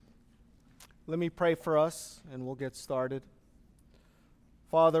Let me pray for us, and we'll get started.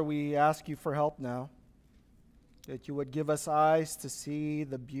 Father, we ask you for help now, that you would give us eyes to see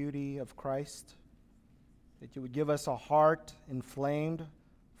the beauty of Christ, that you would give us a heart inflamed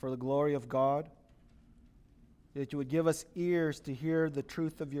for the glory of God, that you would give us ears to hear the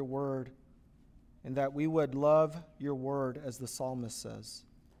truth of your word, and that we would love your word as the psalmist says.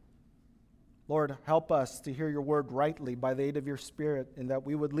 Lord, help us to hear your word rightly by the aid of your Spirit, and that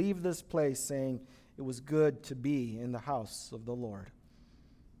we would leave this place saying it was good to be in the house of the Lord.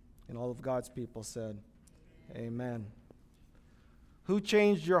 And all of God's people said, Amen. Who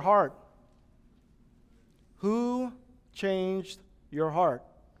changed your heart? Who changed your heart?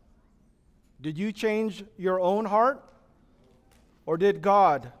 Did you change your own heart? Or did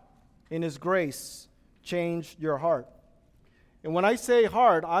God, in His grace, change your heart? And when I say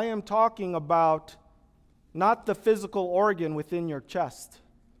heart, I am talking about not the physical organ within your chest,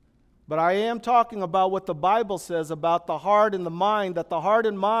 but I am talking about what the Bible says about the heart and the mind, that the heart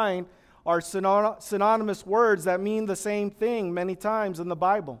and mind are synonymous words that mean the same thing many times in the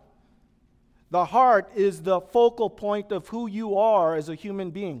Bible. The heart is the focal point of who you are as a human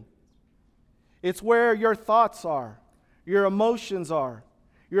being. It's where your thoughts are, your emotions are,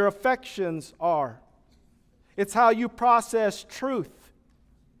 your affections are. It's how you process truth.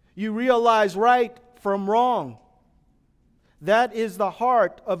 You realize right from wrong. That is the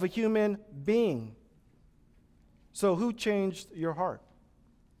heart of a human being. So who changed your heart?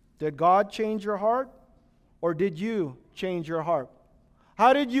 Did God change your heart? Or did you change your heart?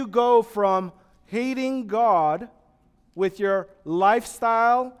 How did you go from hating God with your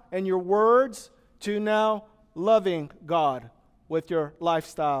lifestyle and your words to now loving God with your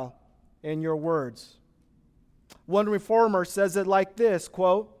lifestyle and your words? One reformer says it like this,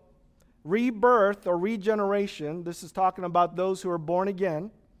 quote, rebirth or regeneration, this is talking about those who are born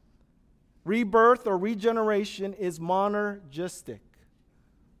again, rebirth or regeneration is monergistic.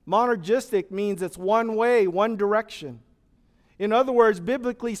 Monergistic means it's one way, one direction. In other words,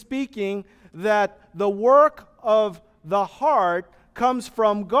 biblically speaking, that the work of the heart comes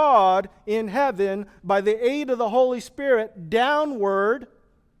from God in heaven by the aid of the Holy Spirit downward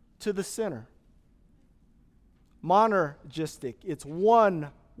to the sinner. Monergistic, it's one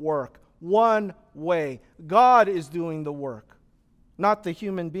work, one way. God is doing the work, not the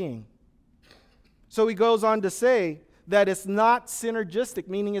human being. So he goes on to say that it's not synergistic,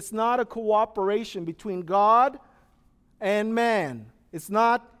 meaning it's not a cooperation between God and man. It's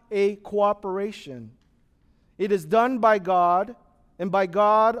not a cooperation. It is done by God and by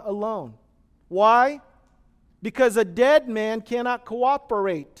God alone. Why? Because a dead man cannot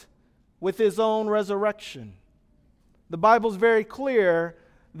cooperate with his own resurrection. The Bible's very clear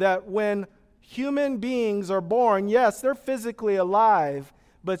that when human beings are born, yes, they're physically alive,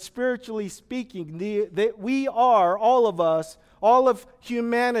 but spiritually speaking, we are, all of us, all of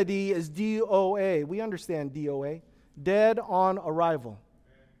humanity is DOA. We understand DOA, dead on arrival.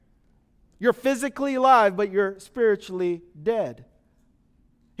 You're physically alive, but you're spiritually dead.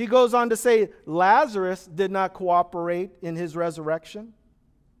 He goes on to say Lazarus did not cooperate in his resurrection,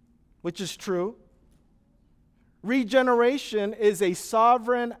 which is true. Regeneration is a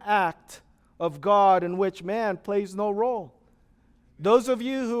sovereign act of God in which man plays no role. Those of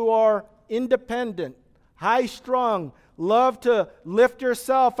you who are independent, high-strung, love to lift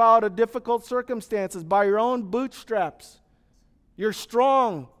yourself out of difficult circumstances by your own bootstraps, you're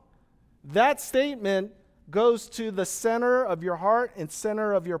strong. That statement goes to the center of your heart and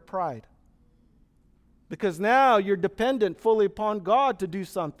center of your pride. Because now you're dependent fully upon God to do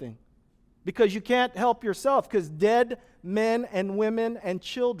something. Because you can't help yourself, because dead men and women and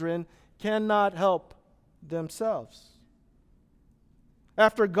children cannot help themselves.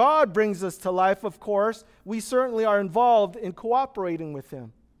 After God brings us to life, of course, we certainly are involved in cooperating with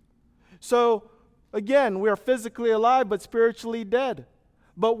Him. So, again, we are physically alive but spiritually dead.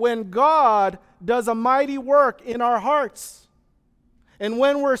 But when God does a mighty work in our hearts, and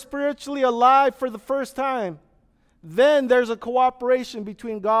when we're spiritually alive for the first time, then there's a cooperation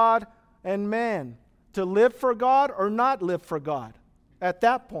between God and man to live for God or not live for God at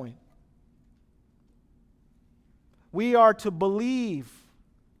that point. We are to believe,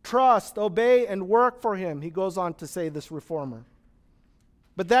 trust, obey, and work for Him, he goes on to say, this reformer.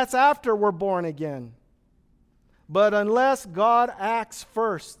 But that's after we're born again. But unless God acts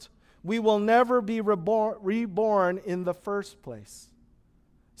first, we will never be reborn in the first place.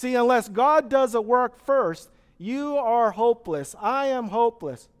 See, unless God does a work first, you are hopeless. I am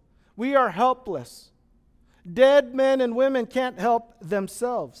hopeless. We are helpless. Dead men and women can't help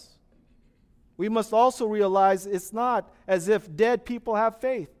themselves. We must also realize it's not as if dead people have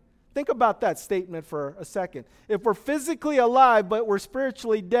faith. Think about that statement for a second. If we're physically alive but we're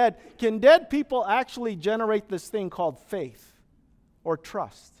spiritually dead, can dead people actually generate this thing called faith or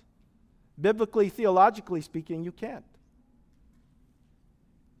trust? Biblically, theologically speaking, you can't.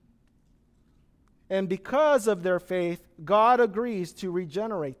 And because of their faith, God agrees to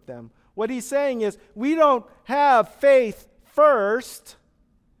regenerate them. What he's saying is, we don't have faith first,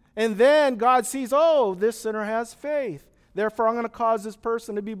 and then God sees, oh, this sinner has faith. Therefore, I'm going to cause this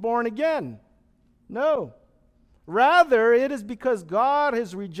person to be born again. No. Rather, it is because God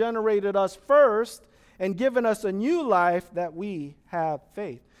has regenerated us first and given us a new life that we have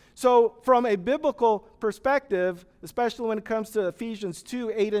faith. So, from a biblical perspective, especially when it comes to Ephesians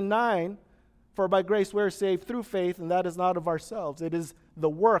 2, 8 and 9, for by grace we are saved through faith, and that is not of ourselves. It is the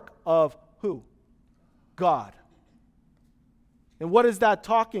work of who? God. And what is that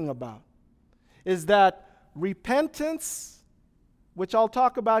talking about? Is that repentance, which I'll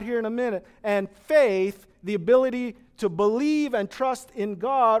talk about here in a minute, and faith, the ability to believe and trust in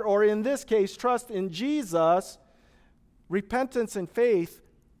God, or in this case, trust in Jesus. Repentance and faith,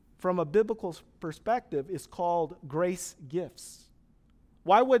 from a biblical perspective, is called grace gifts.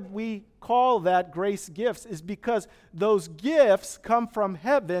 Why would we call that grace gifts? Is because those gifts come from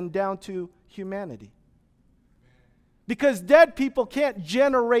heaven down to humanity. Because dead people can't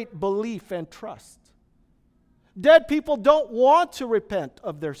generate belief and trust. Dead people don't want to repent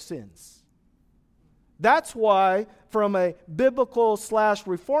of their sins. That's why, from a biblical /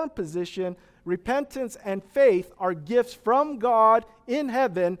 reform position, repentance and faith are gifts from God in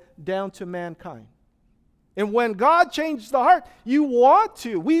heaven down to mankind. And when God changes the heart, we want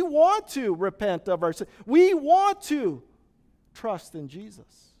to repent of our sin. We want to trust in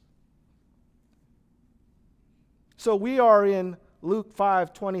Jesus. So we are in Luke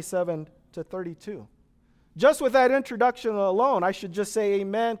 5, 27 to 32. Just with that introduction alone, I should just say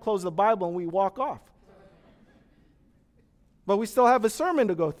amen, close the Bible, and we walk off. But we still have a sermon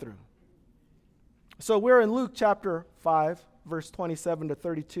to go through. So we're in Luke chapter 5, verse 27 to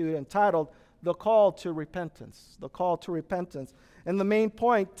 32, entitled, The Call to Repentance. The Call to Repentance. And the main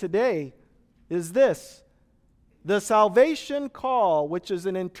point today is this: the salvation call, which is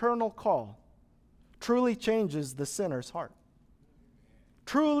an internal call, truly changes the sinner's heart.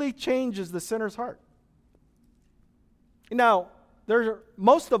 Truly changes the sinner's heart. Now,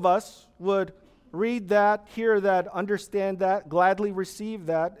 most of us would read that, hear that, understand that, gladly receive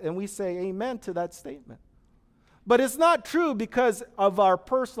that, and we say amen to that statement. But it's not true because of our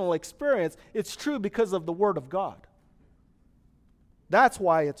personal experience. It's true because of the Word of God. That's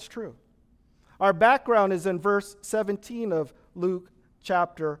why it's true. Our background is in verse 17 of Luke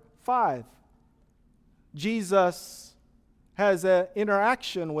chapter 5. Jesus has an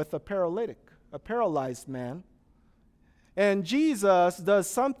interaction with a paralytic, a paralyzed man. And Jesus does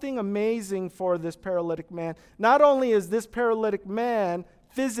something amazing for this paralytic man. Not only is this paralytic man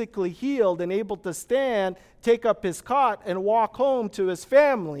physically healed and able to stand, take up his cot, and walk home to his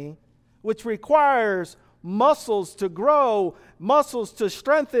family, which requires muscles to grow, muscles to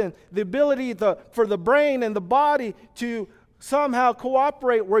strengthen, the ability for the brain and the body to somehow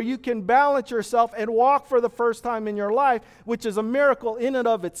cooperate where you can balance yourself and walk for the first time in your life, which is a miracle in and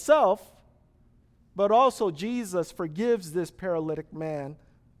of itself. But also Jesus forgives this paralytic man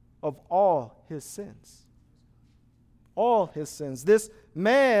of all his sins. All his sins. This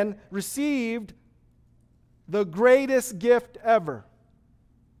man received the greatest gift ever: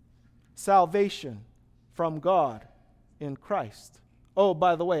 salvation from God in Christ. Oh,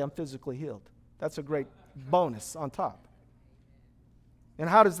 by the way, I'm physically healed. That's a great bonus on top. And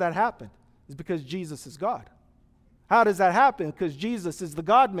how does that happen? It's because Jesus is God. How does that happen? Because Jesus is the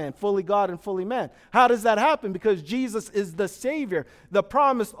God-man, fully God and fully man. How does that happen? Because Jesus is the Savior, the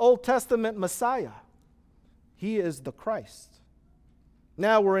promised Old Testament Messiah. He is the Christ.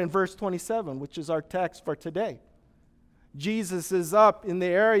 Now we're in verse 27, which is our text for today. Jesus is up in the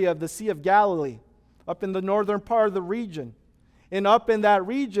area of the Sea of Galilee, up in the northern part of the region. And up in that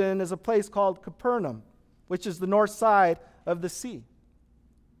region is a place called Capernaum, which is the north side of the sea.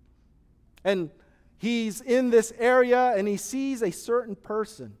 And he's in this area and he sees a certain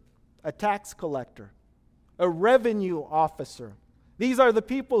person, a tax collector, a revenue officer. These are the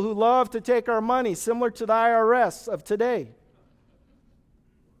people who love to take our money, similar to the IRS of today.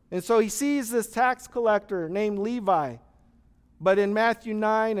 And so he sees this tax collector named Levi. But in Matthew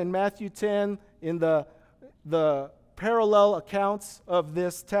 9 and Matthew 10, in the parallel accounts of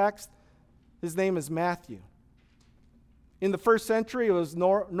this text, his name is Matthew. In the first century, it was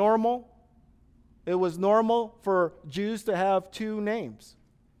normal. It was normal for Jews to have two names.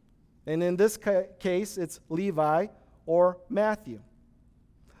 And in this case, it's Levi or Matthew.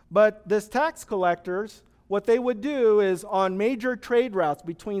 But this tax collectors, what they would do is on major trade routes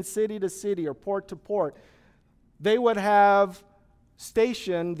between city to city or port to port, they would have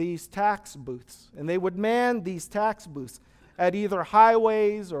stationed these tax booths. And they would man these tax booths at either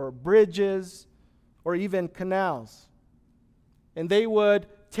highways or bridges or even canals. And they would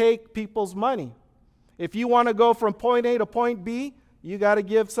take people's money. If you want to go from point A to point B, you got to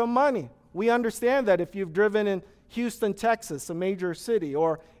give some money. We understand that if you've driven in Houston, Texas, a major city,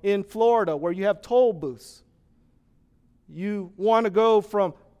 or in Florida where you have toll booths. You want to go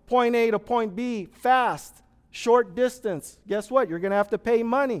from point A to point B fast, short distance. Guess what? You're going to have to pay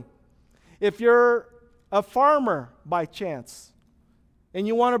money. If you're a farmer by chance and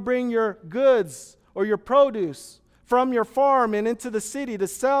you want to bring your goods or your produce from your farm and into the city to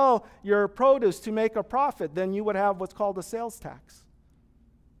sell your produce to make a profit, then you would have what's called a sales tax.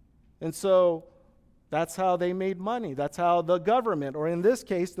 And so that's how they made money. That's how the government, or in this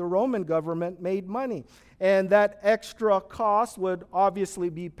case, the Roman government, made money. And that extra cost would obviously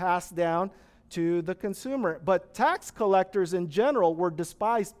be passed down to the consumer. But tax collectors in general were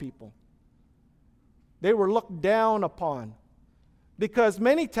despised people. They were looked down upon because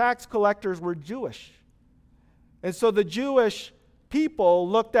many tax collectors were Jewish. And so the Jewish people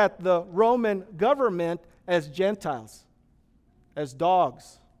looked at the Roman government as Gentiles, as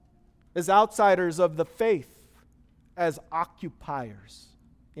dogs, as outsiders of the faith, as occupiers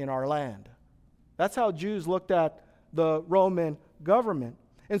in our land. That's how Jews looked at the Roman government.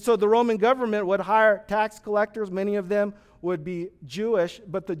 And so the Roman government would hire tax collectors. Many of them would be Jewish,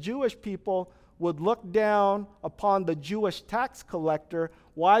 but the Jewish people would look down upon the Jewish tax collector.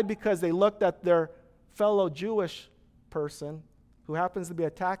 Why? Because they looked at their fellow Jewish person who happens to be a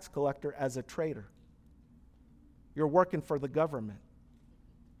tax collector as a traitor. You're working for the government.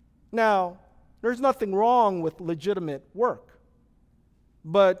 Now, there's nothing wrong with legitimate work.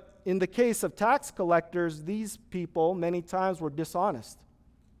 But in the case of tax collectors, these people many times were dishonest.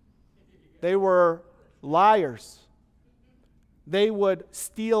 They were liars. They would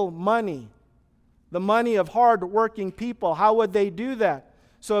steal money, the money of hard-working people. How would they do that?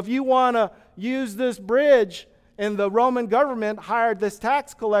 So if you want to use this bridge and the Roman government hired this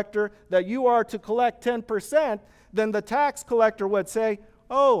tax collector that you are to collect 10%, then the tax collector would say,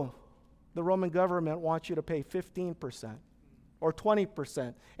 oh, the Roman government wants you to pay 15% or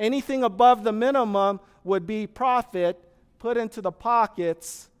 20%. Anything above the minimum would be profit put into the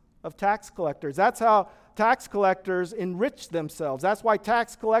pockets of tax collectors. That's how tax collectors enriched themselves. That's why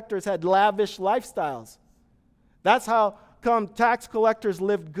tax collectors had lavish lifestyles. That's how come tax collectors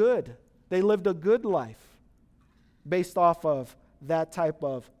lived good. They lived a good life based off of that type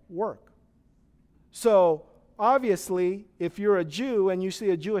of work. So, obviously, if you're a Jew and you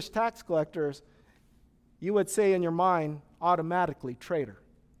see a Jewish tax collector, you would say in your mind automatically traitor,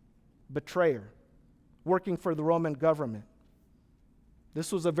 betrayer, working for the Roman government.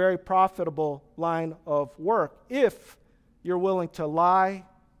 This was a very profitable line of work if you're willing to lie,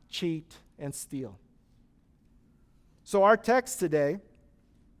 cheat, and steal. So our text today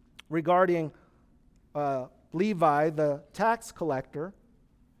regarding Levi, the tax collector,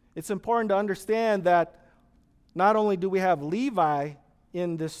 it's important to understand that not only do we have Levi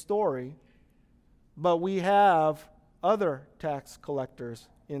in this story, but we have other tax collectors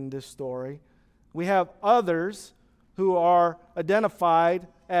in this story. We have others who are identified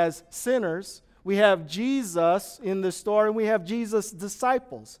as sinners. We have Jesus in this story, and we have Jesus'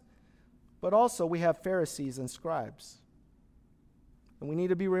 disciples. But also we have Pharisees and scribes. And we need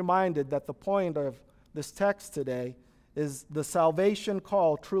to be reminded that the point of this text today is the salvation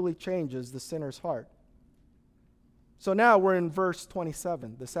call truly changes the sinner's heart. So now we're in verse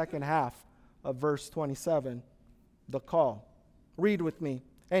 27, the second half of verse 27, the call. Read with me.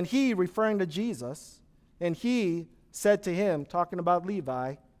 And he, referring to Jesus, and he said to him, talking about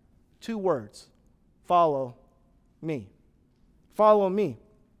Levi, two words, follow me. Follow me.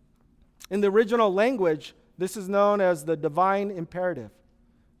 In the original language, this is known as the divine imperative.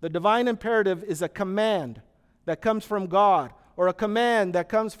 The divine imperative is a command that comes from God, or a command that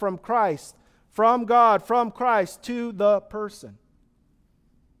comes from Christ, from God, from Christ to the person.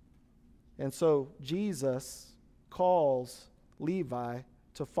 And so Jesus calls Levi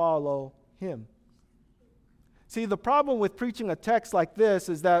to follow him. See, the problem with preaching a text like this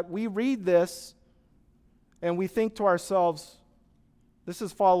is that we read this and we think to ourselves, this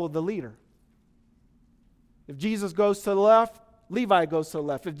is follow the leader. If Jesus goes to the left, Levi goes to the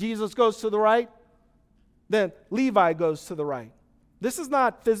left. If Jesus goes to the right, then Levi goes to the right. This is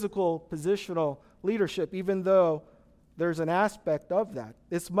not physical positional leadership, even though there's an aspect of that.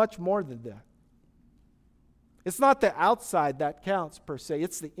 It's much more than that. It's not the outside that counts per se,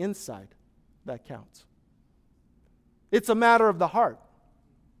 it's the inside that counts. It's a matter of the heart.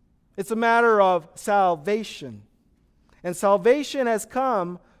 It's a matter of salvation. And salvation has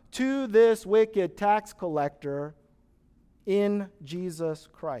come to this wicked tax collector in Jesus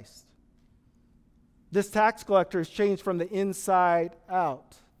Christ. This tax collector is changed from the inside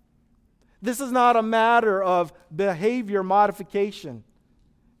out. This is not a matter of behavior modification.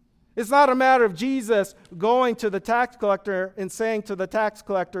 It's not a matter of Jesus going to the tax collector and saying to the tax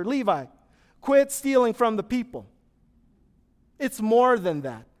collector, Levi, quit stealing from the people. It's more than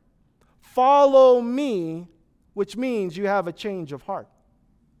that. Follow me, which means you have a change of heart,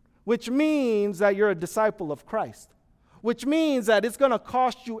 which means that you're a disciple of Christ, which means that it's going to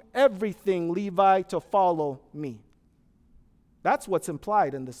cost you everything, Levi, to follow me. That's what's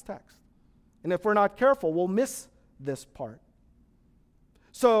implied in this text. And if we're not careful, we'll miss this part.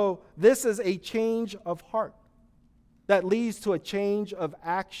 So this is a change of heart that leads to a change of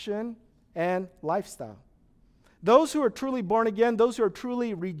action and lifestyle. Those who are truly born again, those who are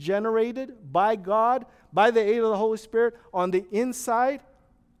truly regenerated by God, by the aid of the Holy Spirit, on the inside,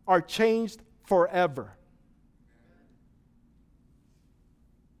 are changed forever.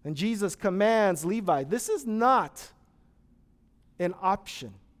 And Jesus commands Levi, this is not an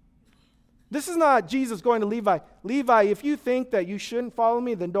option. This is not Jesus going to Levi, Levi, if you think that you shouldn't follow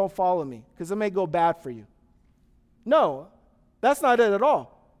me, then don't follow me, because it may go bad for you. No, that's not it at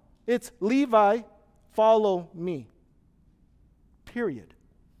all. It's Levi, follow me. Period.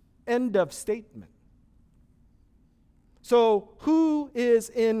 End of statement. So who is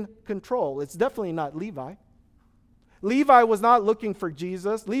in control? It's definitely not Levi. Levi was not looking for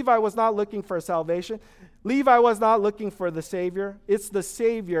Jesus. Levi was not looking for salvation. Levi was not looking for the Savior. It's the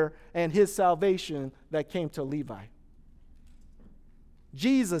Savior and his salvation that came to Levi.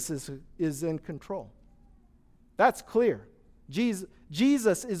 Jesus is in control. That's clear.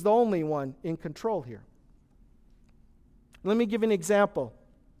 Jesus is the only one in control here. Let me give you an example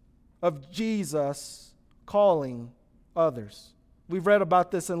of Jesus calling others. We've read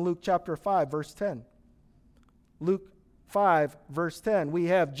about this in Luke chapter 5, verse 10. Luke 5, verse 10. We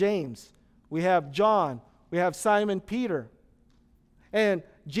have James, we have John, we have Simon Peter. And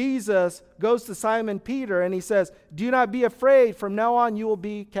Jesus goes to Simon Peter and he says, do not be afraid. From now on you will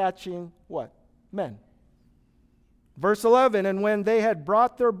be catching what? Men. Verse 11, and when they had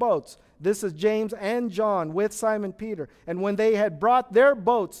brought their boats, this is James and John with Simon Peter, and when they had brought their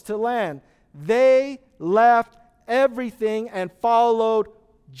boats to land, they left everything and followed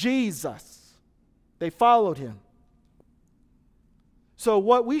Jesus. They followed him. So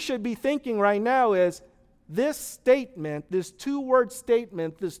what we should be thinking right now is this statement, this two-word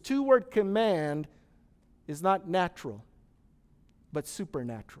statement, this two-word command is not natural, but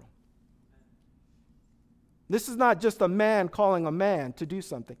supernatural. This is not just a man calling a man to do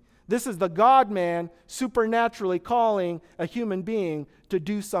something. This is the God-man supernaturally calling a human being to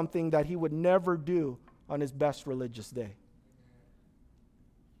do something that he would never do on his best religious day.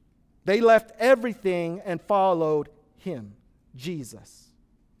 They left everything and followed him, Jesus.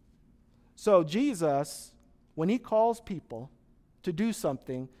 So Jesus, when he calls people to do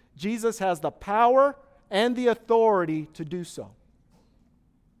something, Jesus has the power and the authority to do so.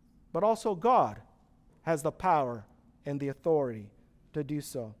 But also God has the power and the authority to do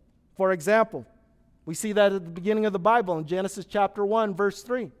so. For example, we see that at the beginning of the Bible in Genesis chapter 1, verse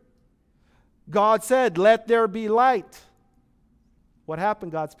 3. God said, let there be light. What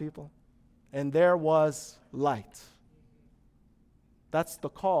happened, God's people? And there was light. That's the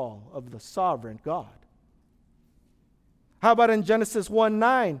call of the sovereign God. How about in Genesis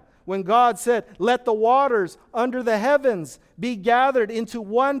 1:9, when God said, let the waters under the heavens be gathered into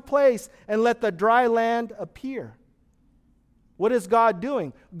one place and let the dry land appear. What is God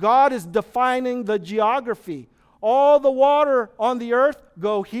doing? God is defining the geography. All the water on the earth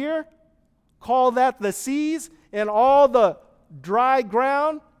go here, call that the seas, and all the dry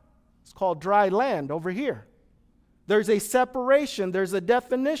ground, it's called dry land over here. There's a separation, there's a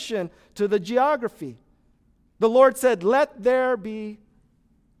definition to the geography. The Lord said, let there be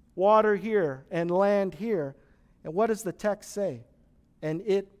water here and land here. And what does the text say? And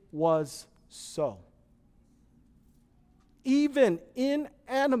it was so. Even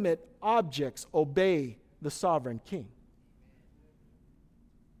inanimate objects obey the sovereign king.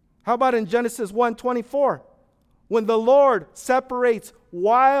 How about in Genesis 1:24? When the Lord separates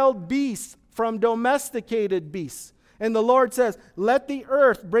wild beasts from domesticated beasts. And the Lord says, let the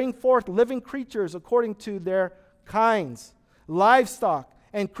earth bring forth living creatures according to their kinds, livestock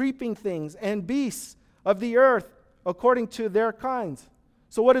and creeping things and beasts of the earth according to their kinds.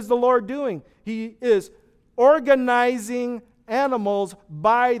 So what is the Lord doing? He is organizing animals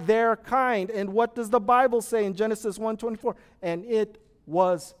by their kind. And what does the Bible say in Genesis 1:24? And it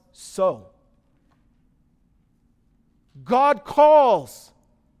was so. God calls.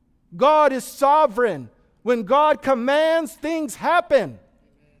 God is sovereign. When God commands, things happen.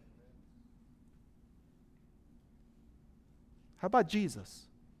 How about Jesus?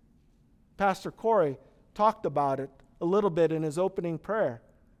 Pastor Corey talked about it a little bit in his opening prayer.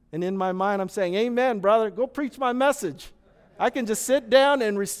 And in my mind, I'm saying, amen, brother. Go preach my message. I can just sit down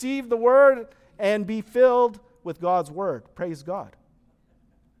and receive the word and be filled with God's word. Praise God.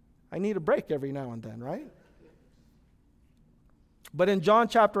 I need a break every now and then, right? But in John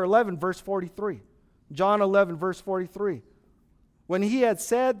chapter 11, verse 43, John 11, verse 43, when he had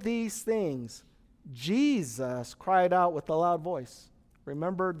said these things, Jesus cried out with a loud voice.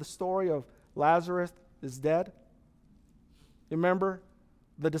 Remember the story of Lazarus is dead? Remember?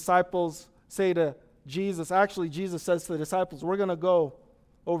 The disciples say to Jesus, actually Jesus says to the disciples, we're going to go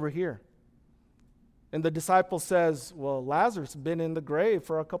over here. And the disciple says, well, Lazarus has been in the grave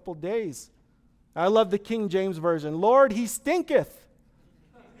for a couple days. I love the King James Version. Lord, he stinketh.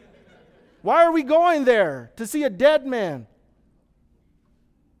 Why are we going there? To see a dead man.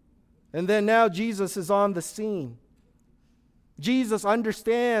 And then now Jesus is on the scene. Jesus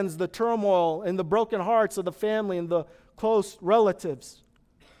understands the turmoil and the broken hearts of the family and the close relatives.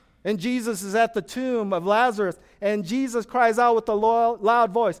 And Jesus is at the tomb of Lazarus, and Jesus cries out with a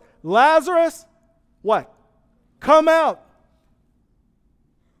loud voice, Lazarus, what? Come out.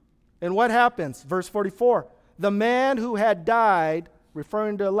 And what happens? Verse 44, the man who had died,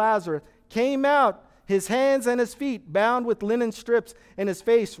 referring to Lazarus, came out, his hands and his feet bound with linen strips, and his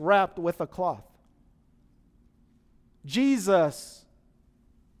face wrapped with a cloth. Jesus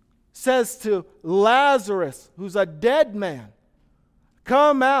says to Lazarus, who's a dead man,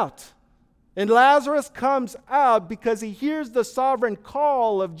 come out. And Lazarus comes out because he hears the sovereign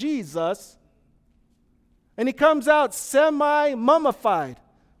call of Jesus. And he comes out semi-mummified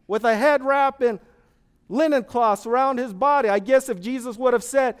with a head wrap and linen cloths around his body. I guess if Jesus would have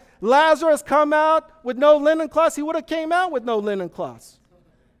said, Lazarus, come out with no linen cloths, he would have came out with no linen cloths.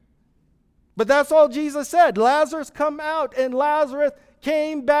 But that's all Jesus said. Lazarus, come out. And Lazarus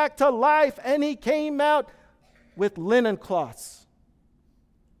came back to life, and he came out with linen cloths.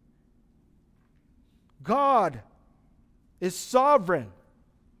 God is sovereign,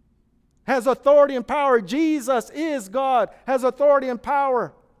 has authority and power. Jesus is God, has authority and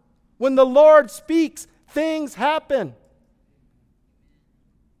power. When the Lord speaks, things happen.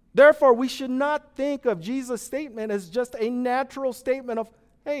 Therefore, we should not think of Jesus' statement as just a natural statement of,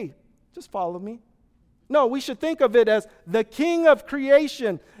 hey, just follow me. No, we should think of it as the King of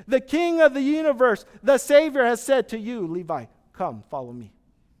creation, the King of the universe, the Savior has said to you, Levi, come, follow me.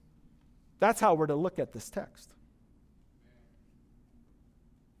 That's how we're to look at this text.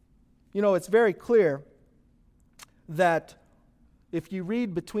 You know, it's very clear that if you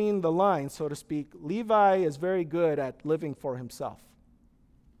read between the lines, so to speak, Levi is very good at living for himself.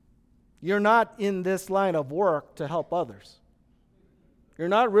 You're not in this line of work to help others. You're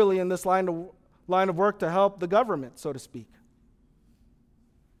not really in this line of work to help the government, so to speak.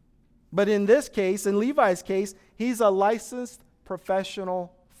 But in this case, in Levi's case, he's a licensed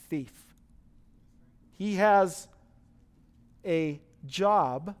professional thief. He has a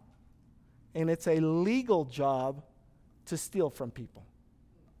job, and it's a legal job to steal from people.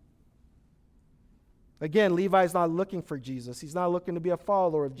 Again, Levi's not looking for Jesus. He's not looking to be a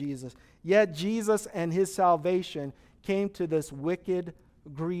follower of Jesus. Yet Jesus and his salvation came to this wicked,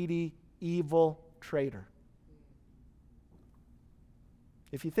 greedy, evil traitor.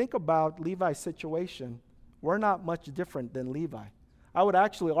 If you think about Levi's situation, we're not much different than Levi. I would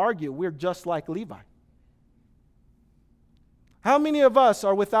actually argue we're just like Levi. How many of us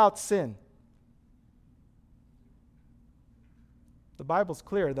are without sin? The Bible's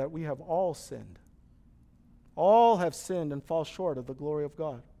clear that we have all sinned. All have sinned and fall short of the glory of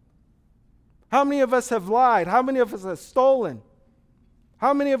God. How many of us have lied? How many of us have stolen?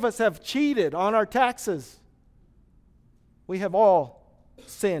 How many of us have cheated on our taxes? We have all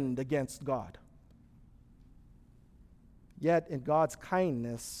sinned against God. Yet in God's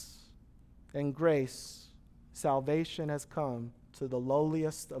kindness and grace, salvation has come to the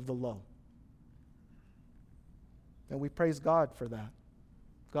lowliest of the low. And we praise God for that.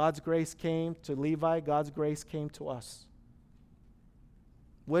 God's grace came to Levi. God's grace came to us.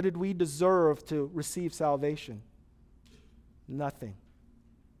 What did we deserve to receive salvation? Nothing.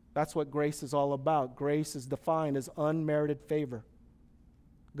 That's what grace is all about. Grace is defined as unmerited favor.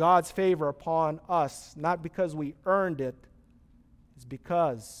 God's favor upon us, not because we earned it, is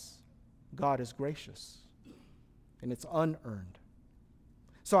because God is gracious. and it's unearned.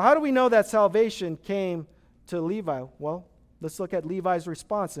 So how do we know that salvation came to Levi? Well, let's look at Levi's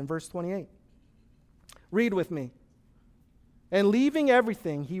response in verse 28. Read with me. And leaving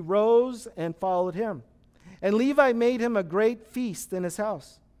everything, he rose and followed him. And Levi made him a great feast in his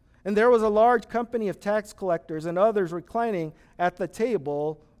house. And there was a large company of tax collectors and others reclining at the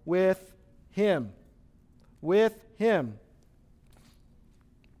table with him. With him.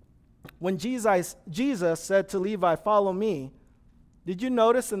 When Jesus said to Levi, "Follow me," did you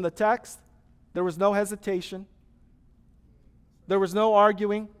notice in the text there was no hesitation? There was no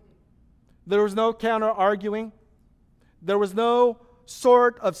arguing. There was no counter-arguing. There was no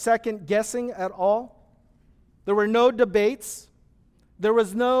sort of second guessing at all. There were no debates. There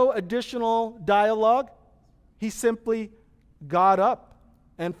was no additional dialogue. He simply got up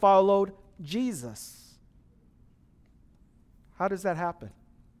and followed Jesus. How does that happen?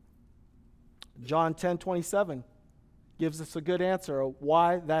 John 10:27 gives us a good answer of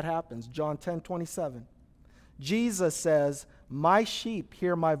why that happens. John 10:27. Jesus says, "My sheep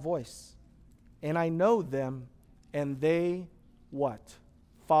hear my voice, and I know them, and they" what?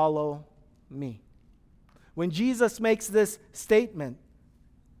 "Follow me." When Jesus makes this statement,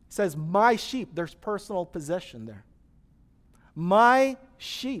 he says, "My sheep," there's personal possession there. My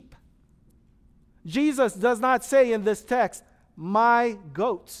sheep. Jesus does not say in this text, "my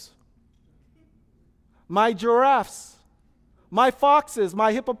goats, my giraffes, my foxes,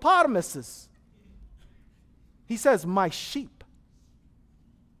 my hippopotamuses." He says, "my sheep."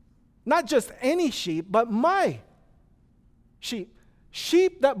 Not just any sheep, but my sheep.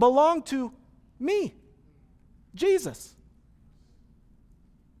 Sheep that belong to me, Jesus.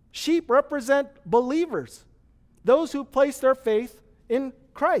 Sheep represent believers, those who place their faith in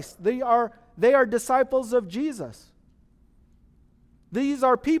Christ. They are disciples of Jesus. These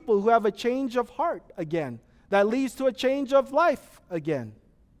are people who have a change of heart again, that leads to a change of life again.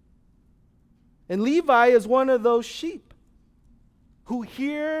 And Levi is one of those sheep who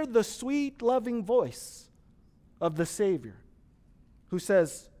hear the sweet, loving voice of the Savior, who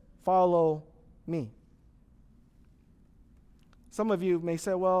says, "Follow me." Some of you may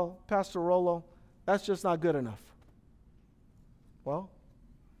say, "Well, Pastor Rollo, that's just not good enough." Well,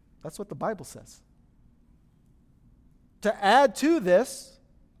 that's what the Bible says. To add to this,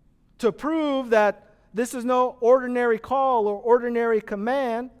 to prove that this is no ordinary call or ordinary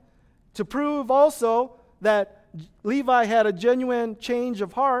command, to prove also that Levi had a genuine change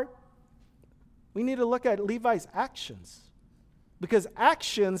of heart, we need to look at Levi's actions. Because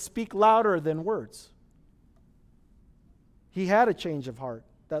actions speak louder than words. He had a change of heart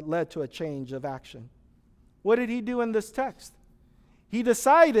that led to a change of action. What did he do in this text? He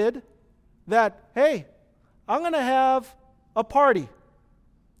decided that, hey, I'm going to have a party,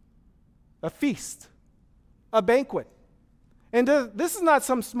 a feast, a banquet. And this is not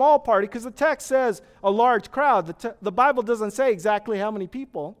some small party, because the text says a large crowd. The Bible doesn't say exactly how many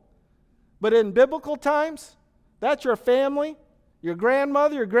people. But in biblical times, that's your family, your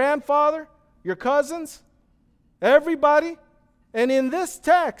grandmother, your grandfather, your cousins, everybody. And in this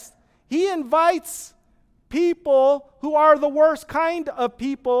text, he invites people who are the worst kind of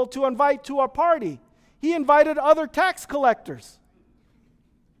people to invite to a party. He invited other tax collectors.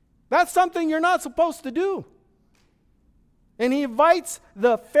 That's something you're not supposed to do. And he invites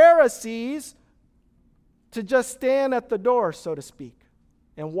the Pharisees to just stand at the door, so to speak,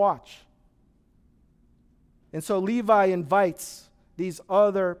 and watch. And so Levi invites these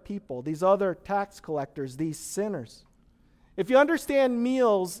other people, these other tax collectors, these sinners. If you understand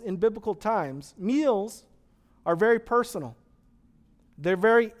meals in biblical times, meals are very personal. They're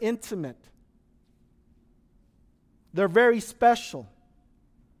very intimate. They're very special.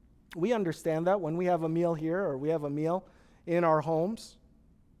 We understand that when we have a meal here or we have a meal in our homes.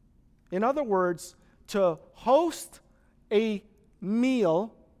 In other words, to host a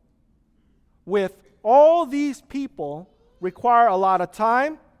meal with all these people require a lot of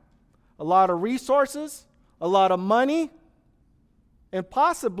time, a lot of resources, a lot of money, and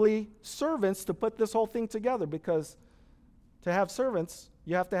possibly servants to put this whole thing together, because to have servants,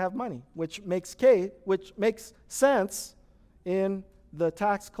 you have to have money, which makes sense in the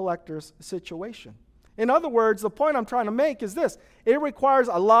tax collector's situation. In other words, the point I'm trying to make is this: it requires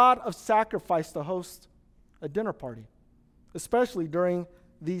a lot of sacrifice to host a dinner party, especially during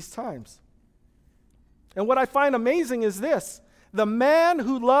these times. And what I find amazing is this: the man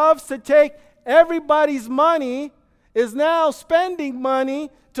who loves to take everybody's money is now spending money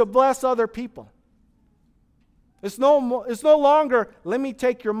to bless other people. It's no longer, "let me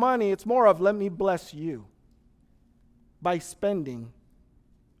take your money." It's more of, "let me bless you," by spending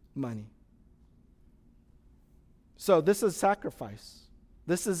money. So this is sacrifice.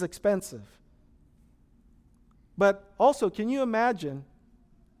 This is expensive. But also, can you imagine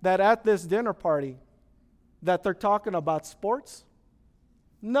that at this dinner party that they're talking about sports?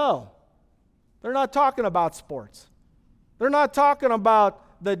 No. They're not talking about sports. They're not talking about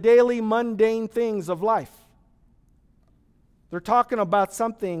the daily mundane things of life. They're talking about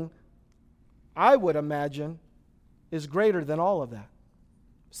something I would imagine is greater than all of that.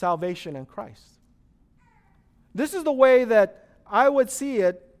 Salvation in Christ. This is the way that I would see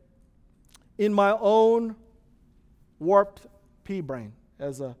it in my own warped pea brain,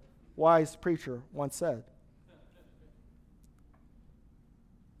 as a wise preacher once said.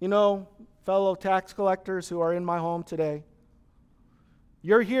 You know, fellow tax collectors who are in my home today,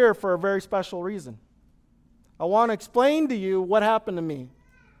 you're here for a very special reason. I want to explain to you what happened to me.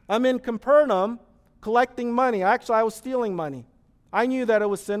 I'm in Capernaum collecting money. Actually, I was stealing money. I knew that it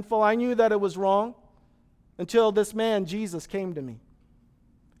was sinful. I knew that it was wrong until this man, Jesus, came to me.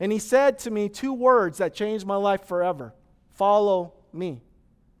 And he said to me 2 words that changed my life forever. Follow me.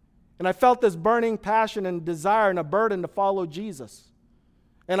 And I felt this burning passion and desire and a burden to follow Jesus.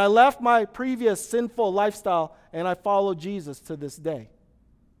 And I left my previous sinful lifestyle and I followed Jesus to this day.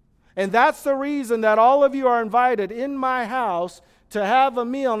 And that's the reason that all of you are invited in my house to have a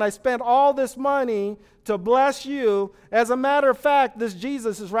meal. And I spent all this money to bless you. As a matter of fact, this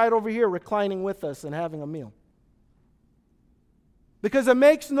Jesus is right over here reclining with us and having a meal. Because it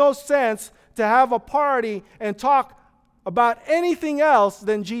makes no sense to have a party and talk about anything else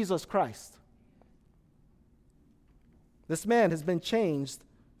than Jesus Christ. This man has been changed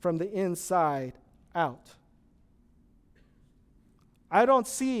from the inside out. I don't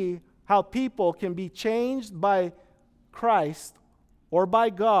see how people can be changed by Christ or by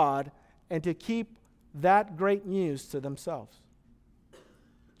God and to keep that great news to themselves. Do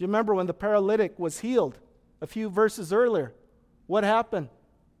you remember when the paralytic was healed a few verses earlier? What happened?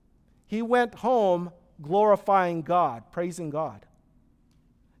 He went home glorifying God, praising God.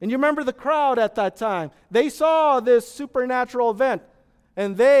 And you remember the crowd at that time. They saw this supernatural event.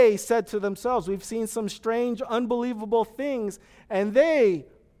 And they said to themselves, we've seen some strange, unbelievable things. And they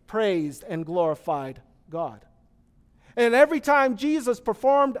praised and glorified God. And every time Jesus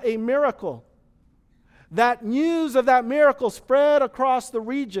performed a miracle, that news of that miracle spread across the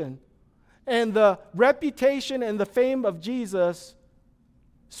region. And the reputation and the fame of Jesus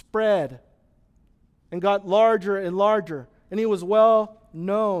spread and got larger and larger. And he was well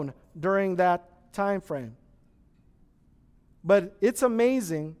known during that time frame. But it's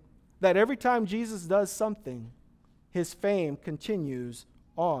amazing that every time Jesus does something, his fame continues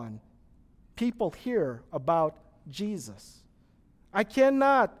on. People hear about Jesus. I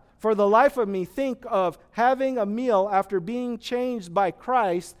cannot, for the life of me, think of having a meal after being changed by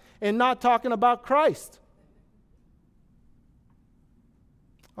Christ and not talking about Christ.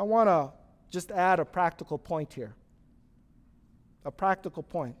 I want to just add a practical point here. A practical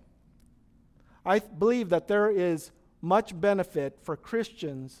point. I believe that there is much benefit for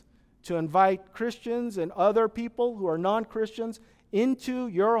Christians to invite Christians and other people who are non-Christians into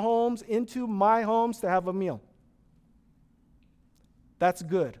your homes, into my homes to have a meal. That's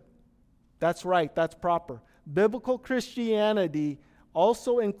good. That's right. That's proper. Biblical Christianity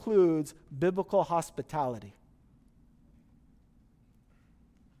also includes biblical hospitality.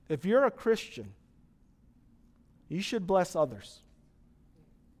 If you're a Christian, you should bless others.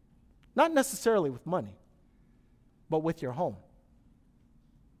 Not necessarily with money, but with your home.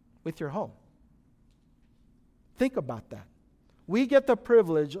 With your home. Think about that. We get the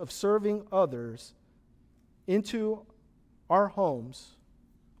privilege of serving others into our homes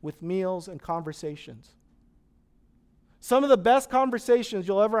with meals and conversations. Some of the best conversations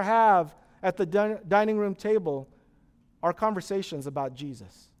you'll ever have at the dining room table are conversations about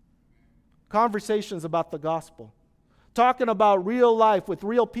Jesus. Conversations about the gospel. Talking about real life with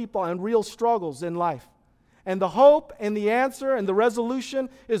real people and real struggles in life. And the hope and the answer and the resolution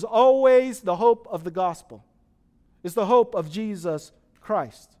is always the hope of the gospel. It's the hope of Jesus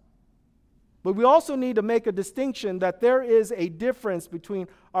Christ. But we also need to make a distinction that there is a difference between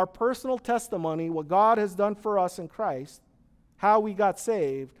our personal testimony, what God has done for us in Christ, how we got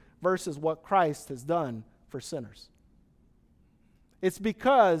saved, versus what Christ has done for sinners. It's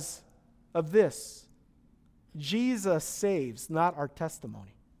because of this. Jesus saves, not our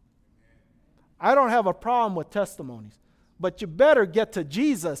testimony. I don't have a problem with testimonies, but you better get to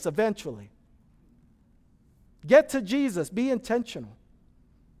Jesus eventually. Get to Jesus. Be intentional.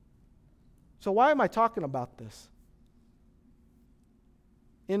 So why am I talking about this?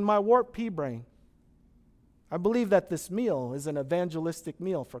 In my warped pea brain, I believe that this meal is an evangelistic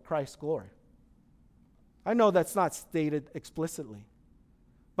meal for Christ's glory. I know that's not stated explicitly.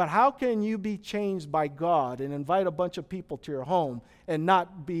 But how can you be changed by God and invite a bunch of people to your home and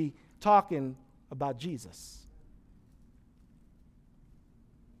not be talking about Jesus?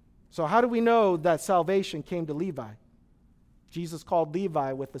 So how do we know that salvation came to Levi? Jesus called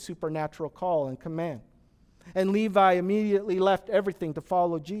Levi with a supernatural call and command. And Levi immediately left everything to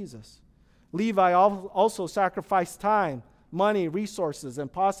follow Jesus. Levi also sacrificed time, money, resources,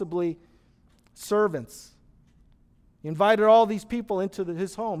 and possibly servants. He invited all these people into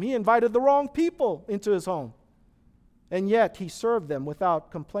his home. He invited the wrong people into his home. And yet he served them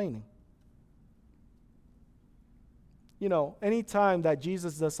without complaining. You know, anytime that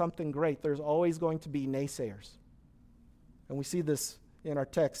Jesus does something great, there's always going to be naysayers. And we see this in our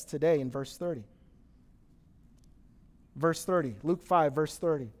text today in verse 30. Verse 30, Luke 5, verse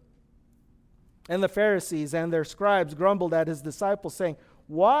 30. And the Pharisees and their scribes grumbled at his disciples, saying,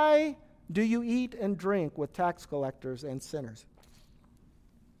 "Why do you eat and drink with tax collectors and sinners?"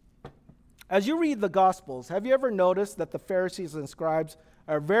 As you read the Gospels, have you ever noticed that the Pharisees and scribes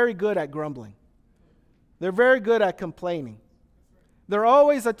are very good at grumbling? They're very good at complaining. They're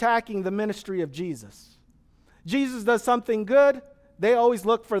always attacking the ministry of Jesus. Jesus does something good, they always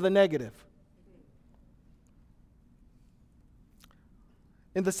look for the negative.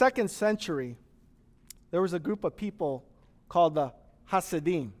 In the 2nd century, there was a group of people called the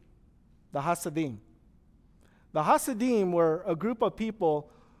Hasidim. The Hasidim. The Hasidim were a group of people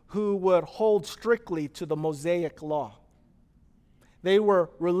who would hold strictly to the Mosaic law. They were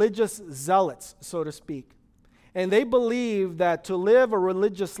religious zealots, so to speak. And they believed that to live a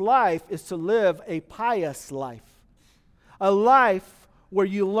religious life is to live a pious life. A life where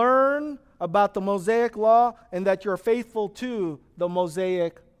you learn about the Mosaic law and that you're faithful to the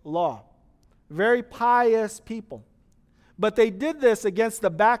Mosaic law. Very pious people. But they did this against the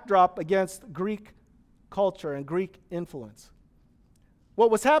backdrop against Greek culture and Greek influence.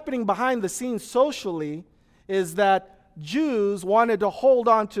 What was happening behind the scenes socially is that Jews wanted to hold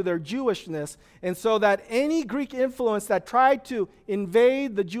on to their Jewishness, and so that any Greek influence that tried to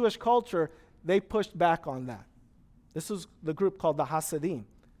invade the Jewish culture, they pushed back on that. This was the group called the Hasidim.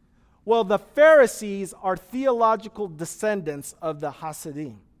 Well, the Pharisees are theological descendants of the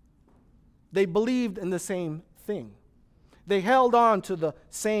Hasidim. They believed in the same thing. They held on to the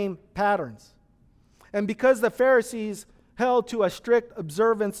same patterns. And because the Pharisees held to a strict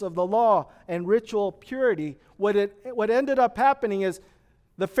observance of the law and ritual purity, what ended up happening is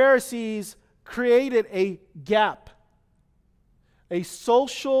the Pharisees created a gap, a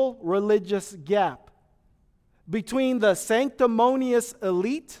social religious gap between the sanctimonious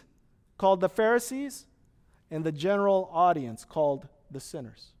elite called the Pharisees and the general audience called the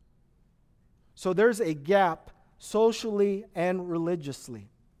sinners. So there's a gap socially and religiously.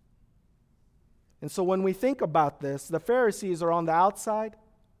 And so when we think about this, the Pharisees are on the outside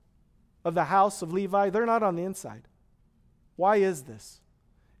of the house of Levi. They're not on the inside. Why is this?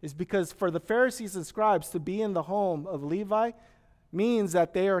 It's because for the Pharisees and scribes to be in the home of Levi means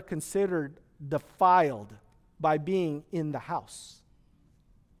that they are considered defiled by being in the house.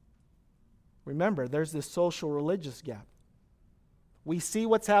 Remember, there's this social religious gap. We see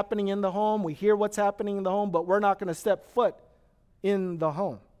what's happening in the home, we hear what's happening in the home, but we're not going to step foot in the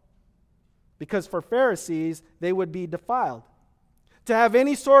home. Because for Pharisees, they would be defiled. To have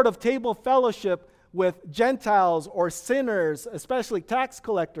any sort of table fellowship with Gentiles or sinners, especially tax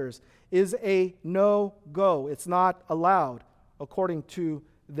collectors, is a no-go. It's not allowed according to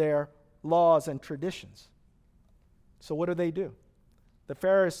their laws and traditions. So what do? The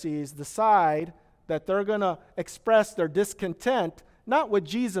Pharisees decide that they're going to express their discontent, not with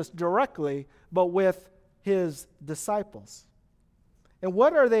Jesus directly, but with his disciples. And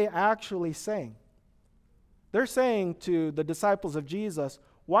what are they actually saying? They're saying to the disciples of Jesus,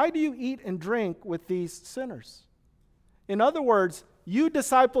 "Why do you eat and drink with these sinners?" In other words, you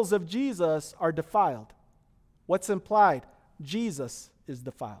disciples of Jesus are defiled. What's implied? Jesus is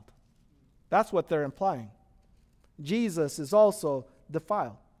defiled. That's what they're implying. Jesus is also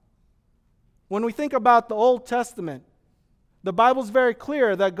defiled. When we think about the Old Testament, the Bible's very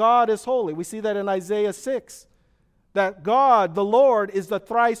clear that God is holy. We see that in Isaiah 6, that God, the Lord, is the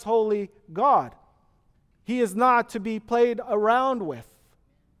thrice holy God. He is not to be played around with.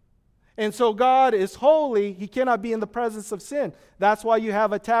 And so God is holy. He cannot be in the presence of sin. That's why you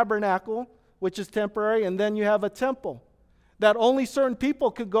have a tabernacle, which is temporary, and then you have a temple. That only certain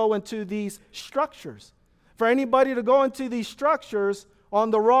people could go into these structures. For anybody to go into these structures on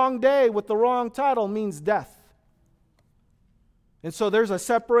the wrong day with the wrong title means death. And so there's a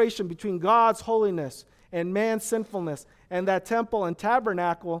separation between God's holiness and man's sinfulness. And that temple and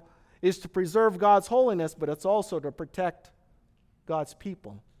tabernacle is to preserve God's holiness, but it's also to protect God's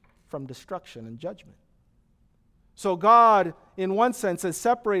people from destruction and judgment. So God, in one sense, is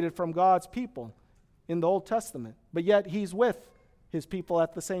separated from God's people in the Old Testament, but yet He's with His people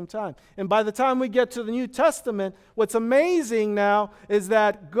at the same time. And by the time we get to the New Testament, what's amazing now is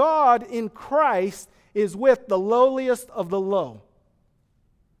that God in Christ is with the lowliest of the low.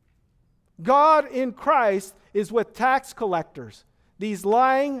 God in Christ is with tax collectors, these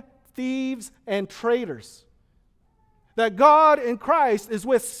lying thieves and traitors. That God in Christ is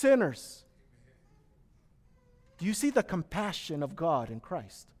with sinners. Do you see the compassion of God in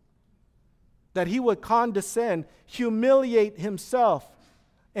Christ? That He would condescend, humiliate Himself,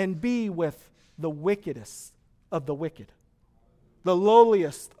 and be with the wickedest of the wicked. The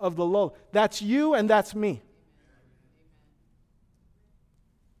lowliest of the low. That's you and that's me.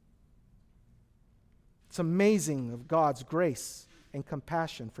 It's amazing of God's grace and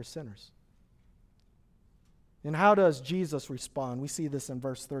compassion for sinners. And how does Jesus respond? We see this in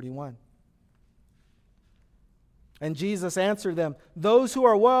verse 31. And Jesus answered them, "Those who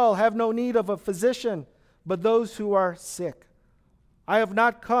are well have no need of a physician, but those who are sick. I have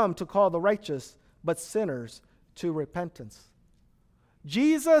not come to call the righteous, but sinners to repentance."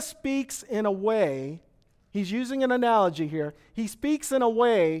 Jesus speaks in a way, He's using an analogy here. He speaks in a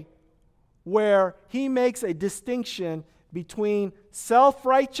way where He makes a distinction between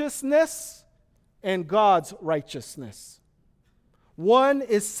self-righteousness and God's righteousness. One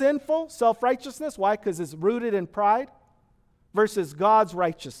is sinful, self-righteousness. Why? Because it's rooted in pride, versus God's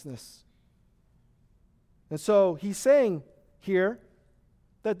righteousness. And so He's saying here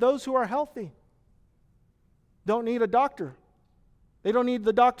that those who are healthy don't need a doctor. They don't need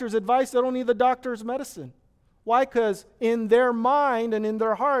the doctor's advice. They don't need the doctor's medicine. Why? Because in their mind and in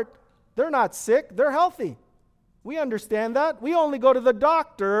their heart, they're not sick. They're healthy. We understand that. We only go to the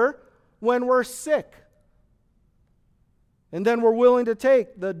doctor when we're sick. And then we're willing to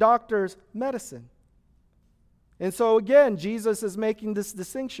take the doctor's medicine. And so again, Jesus is making this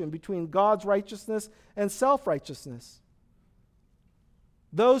distinction between God's righteousness and self-righteousness.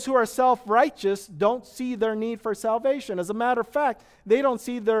 Those who are self-righteous don't see their need for salvation. As a matter of fact, they don't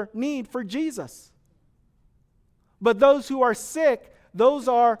see their need for Jesus. But those who are sick, those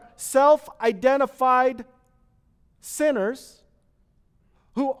are self-identified sinners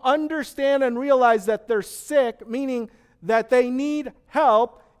who understand and realize that they're sick, meaning that they need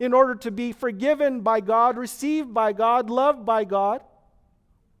help in order to be forgiven by God, received by God, loved by God.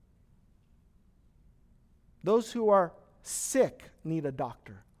 Those who are sick need a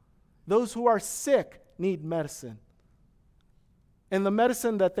doctor. Those who are sick need medicine. And the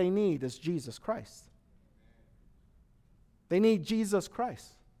medicine that they need is Jesus Christ. They need Jesus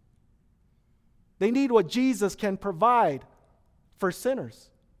Christ. They need what Jesus can provide for sinners.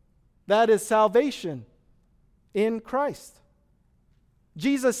 That is salvation in Christ.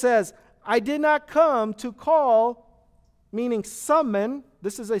 Jesus says, "I did not come to call," meaning summon.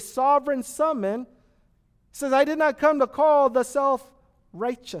 This is a sovereign summon. He says, "I did not come to call the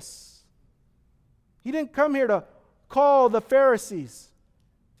self-righteous." He didn't come here to call the Pharisees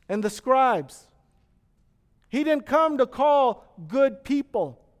and the scribes. He didn't come to call good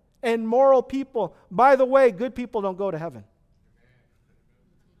people and moral people. By the way, good people don't go to heaven.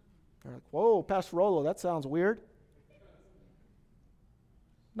 They're like, "Whoa, Pastor Rollo, that sounds weird."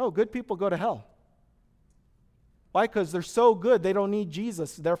 No, good people go to hell. Why? Because they're so good, they don't need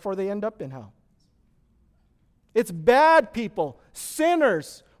Jesus. Therefore, they end up in hell. It's bad people,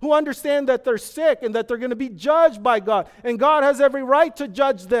 sinners, who understand that they're sick and that they're going to be judged by God. And God has every right to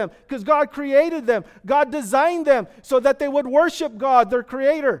judge them because God created them. God designed them so that they would worship God, their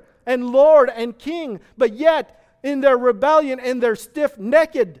Creator and Lord and King. But yet, in their rebellion and their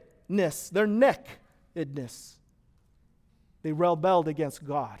stiff-neckedness, their neckedness, they rebelled against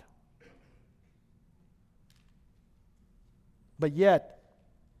God. But yet,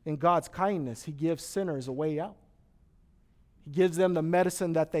 in God's kindness, He gives sinners a way out. He gives them the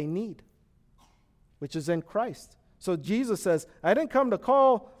medicine that they need, which is in Christ. So Jesus says, "I didn't come to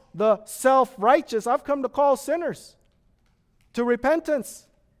call the self-righteous. I've come to call sinners to repentance."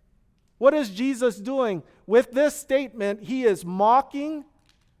 What is Jesus doing? With this statement, He is mocking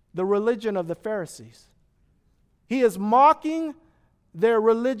the religion of the Pharisees. He is mocking their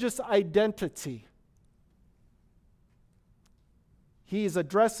religious identity. He is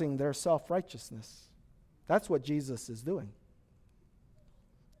addressing their self-righteousness. That's what Jesus is doing.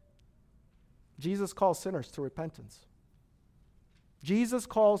 Jesus calls sinners to repentance. Jesus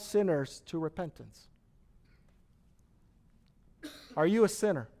calls sinners to repentance. Are you a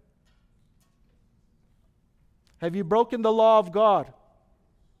sinner? Have you broken the law of God?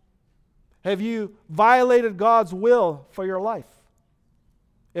 Have you violated God's will for your life?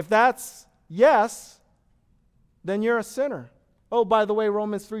 If that's yes, then you're a sinner. Oh, by the way,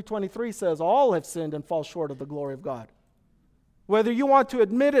 Romans 3:23 says all have sinned and fall short of the glory of God. Whether you want to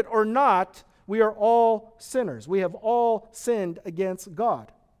admit it or not, we are all sinners. We have all sinned against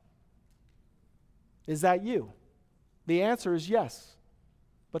God. Is that you? The answer is yes.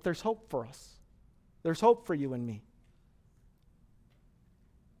 But there's hope for us. There's hope for you and me.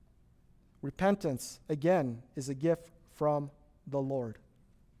 Repentance, again, is a gift from the Lord.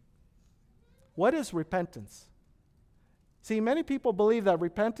 What is repentance? See, many people believe that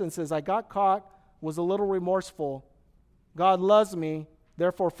repentance is I got caught, was a little remorseful, God loves me,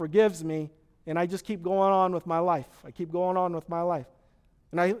 therefore forgives me, and I just keep going on with my life. I keep going on with my life.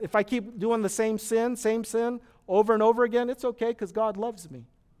 And if I keep doing the same sin over and over again, it's okay because God loves me.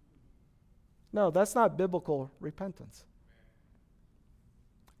 No, that's not biblical repentance.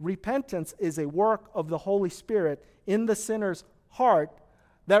 Repentance is a work of the Holy Spirit in the sinner's heart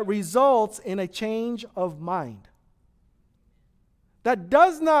that results in a change of mind. That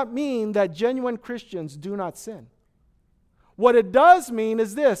does not mean that genuine Christians do not sin. What it does mean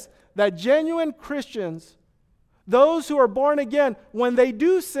is this, that genuine Christians, those who are born again, when they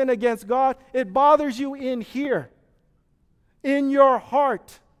do sin against God, it bothers you in here, in your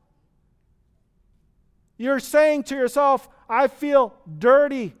heart. You're saying to yourself, I feel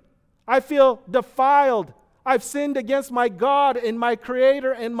dirty. I feel defiled. I've sinned against my God and my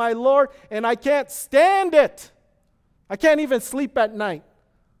Creator and my Lord, and I can't stand it. I can't even sleep at night.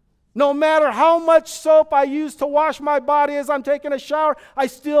 No matter how much soap I use to wash my body as I'm taking a shower, I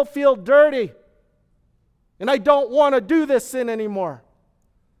still feel dirty. And I don't want to do this sin anymore.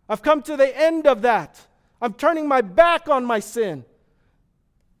 I've come to the end of that. I'm turning my back on my sin.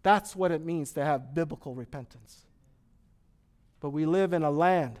 That's what it means to have biblical repentance. But we live in a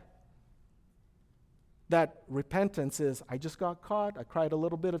land that repentance is, I just got caught, I cried a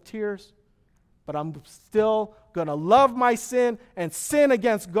little bit of tears, but I'm still going to love my sin and sin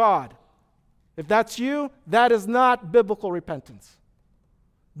against God. If that's you, that is not biblical repentance.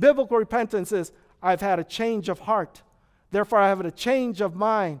 Biblical repentance is, I've had a change of heart. Therefore, I have a change of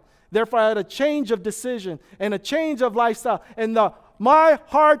mind. Therefore, I had a change of decision and a change of lifestyle. And my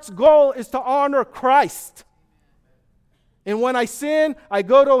heart's goal is to honor Christ. And when I sin, I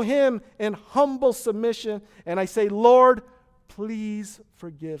go to Him in humble submission and I say, Lord, please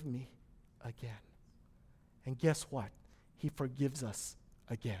forgive me again. And guess what? He forgives us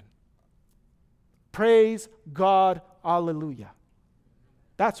again. Praise God, hallelujah.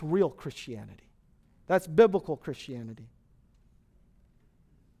 That's real Christianity. That's biblical Christianity.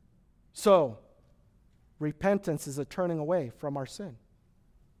 So, repentance is a turning away from our sin.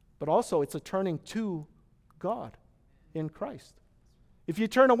 But also, it's a turning to God in Christ. If you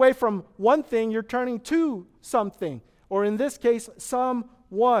turn away from one thing, you're turning to something. Or in this case,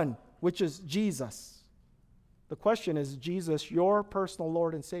 someone, which is Jesus. The question is Jesus your personal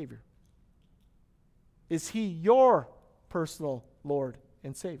Lord and Savior? Is He your personal Lord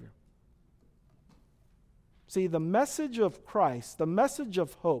and Savior? See, the message of Christ, the message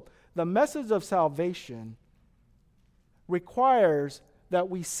of hope, the message of salvation requires that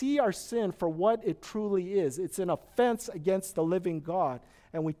we see our sin for what it truly is. It's an offense against the living God,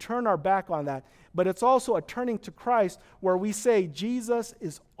 and we turn our back on that. But it's also a turning to Christ where we say Jesus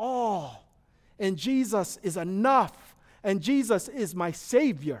is all, and Jesus is enough, and Jesus is my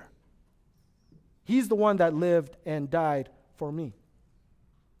Savior. He's the one that lived and died for me.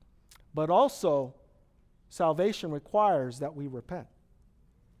 But also, salvation requires that we repent.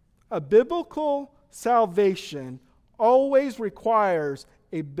 A biblical salvation always requires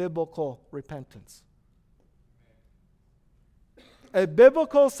a biblical repentance. A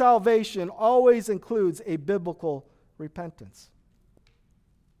biblical salvation always includes a biblical repentance.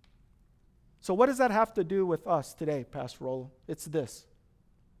 So what does that have to do with us today, Pastor Rolo? It's this.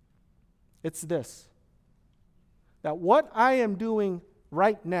 It's this. That what I am doing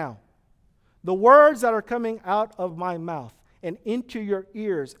right now, the words that are coming out of my mouth and into your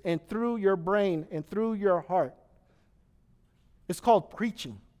ears and through your brain and through your heart, it's called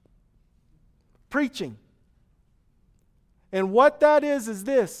preaching. Preaching. And what that is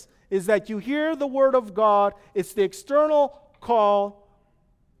this, is that you hear the word of God, it's the external call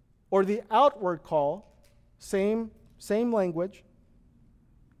or the outward call, same language.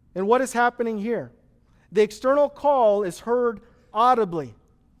 And what is happening here? The external call is heard audibly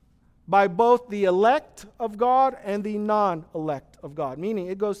by both the elect of God and the non-elect of God, meaning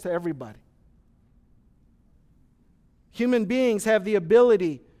it goes to everybody. Human beings have the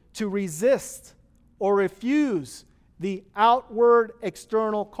ability to resist or refuse the outward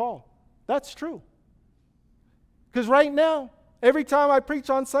external call. That's true. Because right now, every time I preach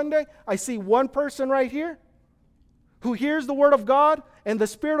on Sunday, I see one person right here who hears the Word of God, and the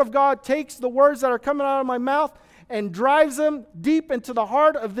Spirit of God takes the words that are coming out of my mouth and drives them deep into the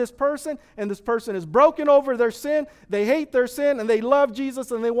heart of this person, and this person is broken over their sin, they hate their sin, and they love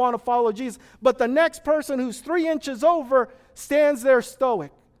Jesus, and they want to follow Jesus. But the next person who's 3 inches over stands there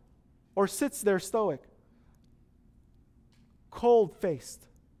stoic, or sits there stoic, cold-faced,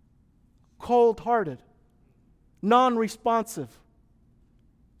 cold-hearted, non-responsive.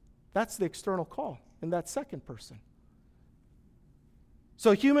 That's the external call in that second person.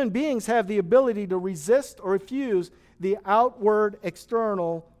 So human beings have the ability to resist or refuse the outward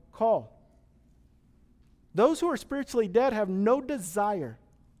external call. Those who are spiritually dead have no desire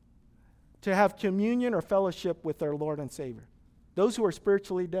to have communion or fellowship with their Lord and Savior. Those who are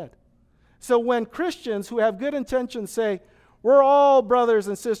spiritually dead. So when Christians who have good intentions say, we're all brothers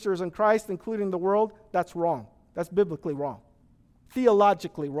and sisters in Christ, including the world, that's wrong. That's biblically wrong.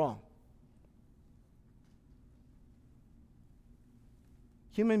 Theologically wrong.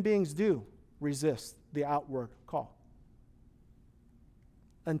 Human beings do resist the outward call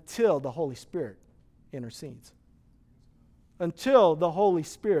until the Holy Spirit intercedes. Until the Holy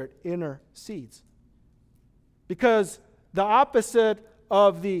Spirit intercedes. Because the opposite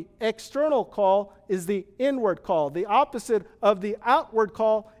of the external call is the inward call. The opposite of the outward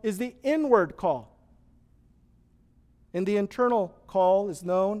call is the inward call. And the internal call is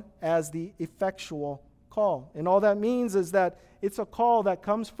known as the effectual call. And all that means is that it's a call that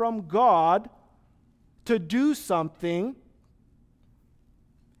comes from God to do something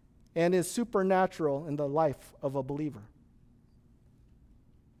and is supernatural in the life of a believer.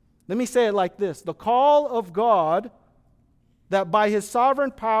 Let me say it like this. The call of God that by His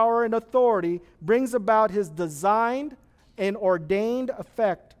sovereign power and authority brings about His designed and ordained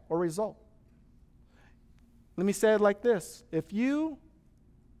effect or result. Let me say it like this. If you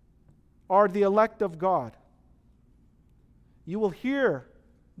are the elect of God, you will hear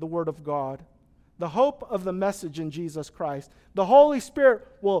the Word of God, the hope of the message in Jesus Christ. The Holy Spirit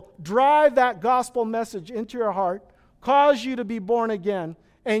will drive that gospel message into your heart, cause you to be born again,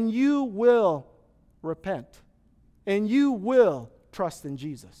 and you will repent. And you will trust in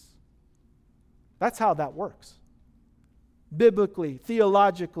Jesus. That's how that works. Biblically,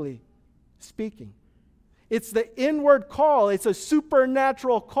 theologically speaking. It's the inward call. It's a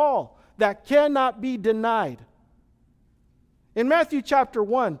supernatural call that cannot be denied. In Matthew chapter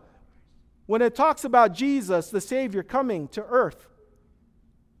 1, when it talks about Jesus, the Savior, coming to earth,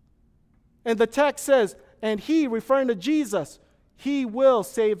 and the text says, and He, referring to Jesus, He will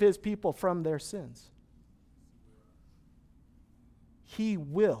save His people from their sins. He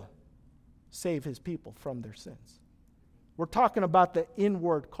will save His people from their sins. We're talking about the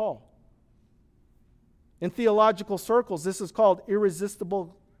inward call. In theological circles, this is called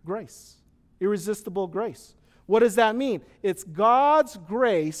irresistible grace. Irresistible grace. What does that mean? It's God's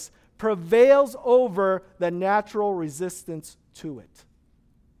grace prevails over the natural resistance to it.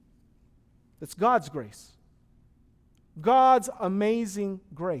 It's God's grace. God's amazing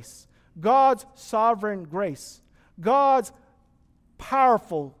grace. God's sovereign grace. God's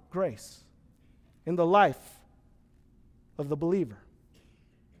powerful grace in the life of the believer.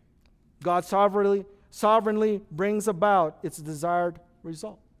 God sovereignly brings about its desired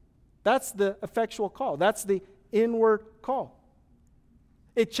result. That's the effectual call. That's the inward call.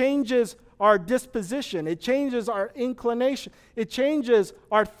 It changes our disposition. It changes our inclination. It changes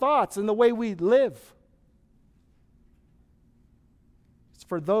our thoughts and the way we live. It's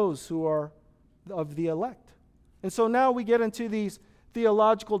for those who are of the elect. And so now we get into these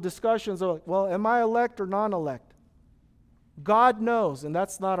theological discussions of, well, am I elect or non-elect? God knows, and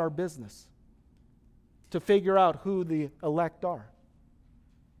that's not our business to figure out who the elect are.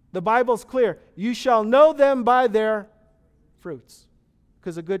 The Bible's clear. You shall know them by their fruits.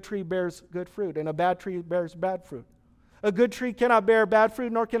 Because a good tree bears good fruit, and a bad tree bears bad fruit. A good tree cannot bear bad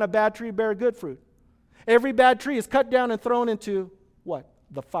fruit, nor can a bad tree bear good fruit. Every bad tree is cut down and thrown into what?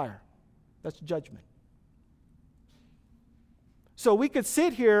 The fire. That's judgment. So we could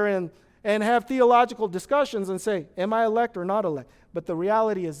sit here and have theological discussions and say, am I elect or not elect? But the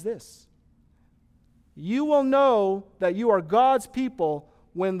reality is this. You will know that you are God's people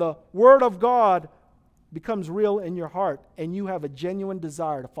when the Word of God becomes real in your heart and you have a genuine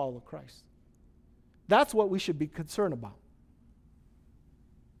desire to follow Christ. That's what we should be concerned about.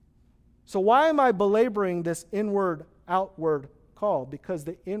 So why am I belaboring this inward-outward call? Because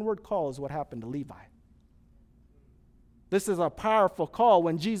the inward call is what happened to Levi. This is a powerful call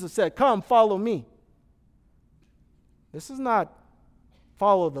when Jesus said, come, follow me. This is not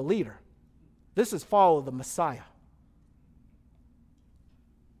follow the leader. This is follow the Messiah.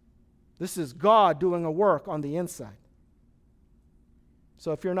 This is God doing a work on the inside.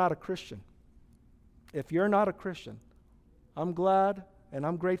 So if you're not a Christian, I'm glad and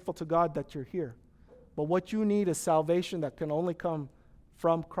I'm grateful to God that you're here. But what you need is salvation that can only come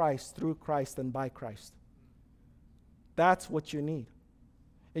from Christ, through Christ, and by Christ. That's what you need.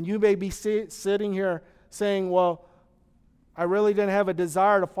 And you may be sitting here saying, well, I really didn't have a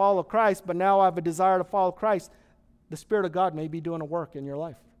desire to follow Christ, but now I have a desire to follow Christ. The Spirit of God may be doing a work in your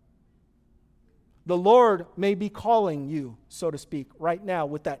life. The Lord may be calling you, so to speak, right now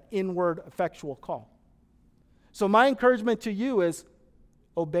with that inward effectual call. So my encouragement to you is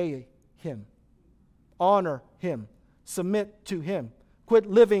obey Him. Honor Him. Submit to Him. Quit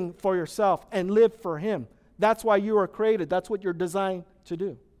living for yourself and live for Him. That's why you are created. That's what you're designed to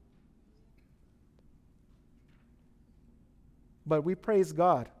do. But we praise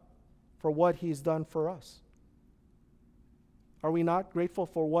God for what He's done for us. Are we not grateful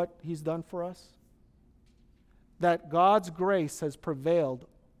for what He's done for us? That God's grace has prevailed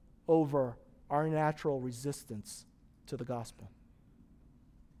over our natural resistance to the gospel.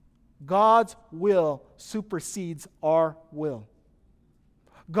 God's will supersedes our will.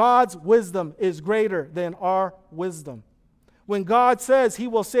 God's wisdom is greater than our wisdom. When God says He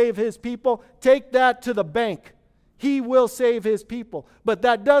will save His people, take that to the bank. He will save His people. But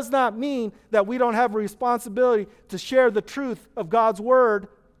that does not mean that we don't have a responsibility to share the truth of God's Word,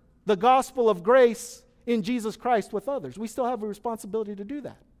 the gospel of grace in Jesus Christ with others. We still have a responsibility to do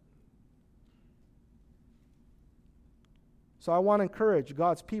that. So I want to encourage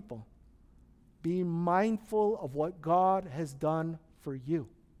God's people. Be mindful of what God has done for you.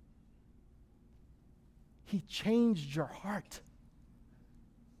 He changed your heart.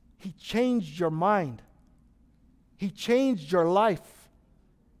 He changed your mind. He changed your life.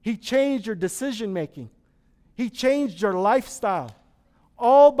 He changed your decision making. He changed your lifestyle.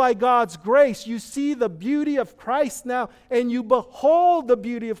 All by God's grace. You see the beauty of Christ now, and you behold the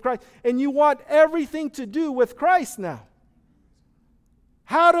beauty of Christ, and you want everything to do with Christ now.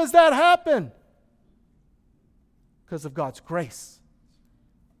 How does that happen? Because of God's grace.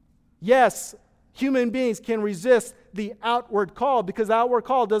 Yes, human beings can resist the outward call because the outward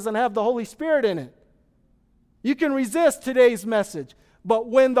call doesn't have the Holy Spirit in it. You can resist today's message, but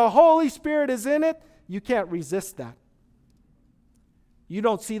when the Holy Spirit is in it, you can't resist that. You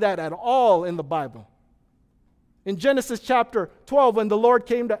don't see that at all in the Bible. In Genesis chapter 12, when the Lord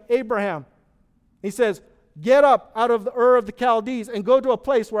came to Abraham, He says, get up out of the Ur of the Chaldees and go to a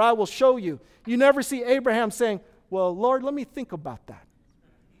place where I will show you. You never see Abraham saying, well, Lord, let me think about that.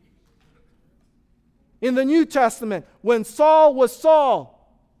 In the New Testament, when Saul was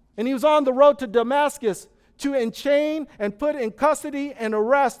Saul, and he was on the road to Damascus to enchain and put in custody and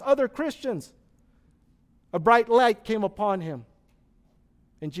arrest other Christians, a bright light came upon him.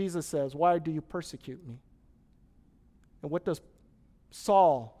 And Jesus says, why do you persecute me? And what does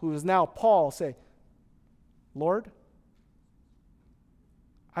Saul, who is now Paul, say? Lord,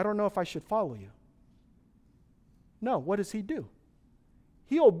 I don't know if I should follow you. No, what does he do?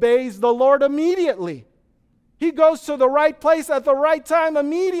 He obeys the Lord immediately. He goes to the right place at the right time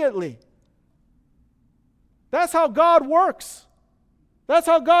immediately. That's how God works. That's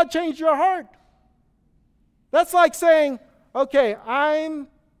how God changed your heart. That's like saying, okay, I'm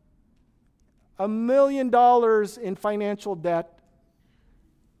 $1 million in financial debt,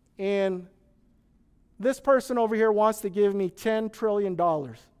 and this person over here wants to give me $10 trillion.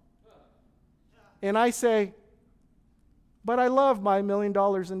 And I say, but I love my $1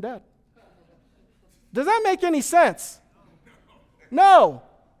 million in debt. Does that make any sense? No.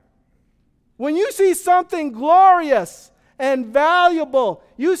 When you see something glorious and valuable,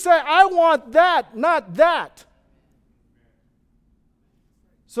 you say, I want that, not that.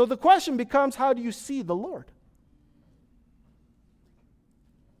 So the question becomes, how do you see the Lord?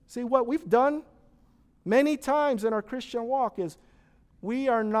 See, what we've done many times in our Christian walk is we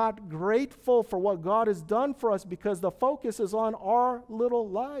are not grateful for what God has done for us because the focus is on our little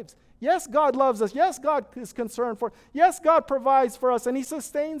lives. Yes, God loves us. Yes, God is concerned for us. Yes, God provides for us and He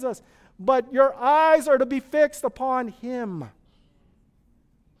sustains us. But your eyes are to be fixed upon Him.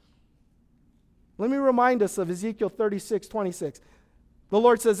 Let me remind us of Ezekiel 36:26. The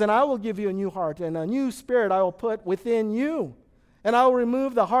Lord says, and I will give you a new heart, and a new spirit I will put within you. And I will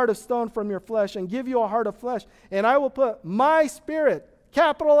remove the heart of stone from your flesh and give you a heart of flesh. And I will put my Spirit,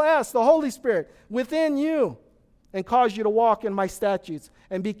 capital S, the Holy Spirit, within you and cause you to walk in my statutes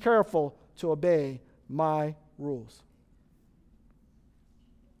and be careful to obey my rules.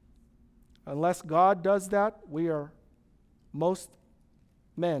 Unless God does that, we are most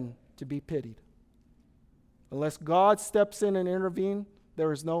men to be pitied. Unless God steps in and intervenes,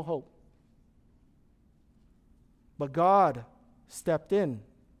 there is no hope. But God stepped in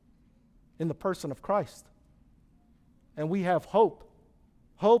the person of Christ. And we have hope.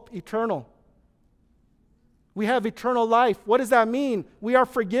 Hope eternal. We have eternal life. What does that mean? We are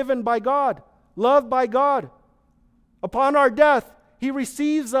forgiven by God, loved by God. Upon our death, He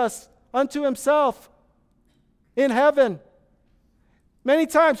receives us unto Himself in heaven. Many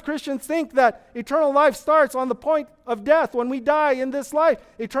times Christians think that eternal life starts on the point of death. When we die in this life,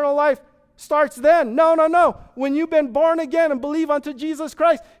 eternal life starts then. No, no, no. When you've been born again and believe unto Jesus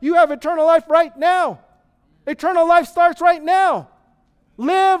Christ, you have eternal life right now. Eternal life starts right now.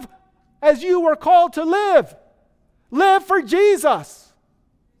 Live as you were called to live. Live for Jesus.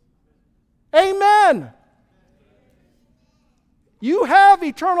 Amen. You have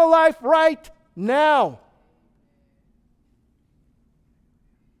eternal life right now.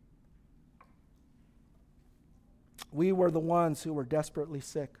 We were the ones who were desperately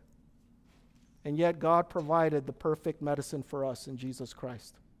sick. And yet God provided the perfect medicine for us in Jesus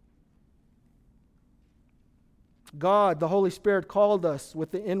Christ. God, the Holy Spirit, called us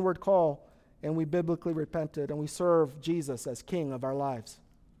with the inward call, and we biblically repented, and we serve Jesus as King of our lives.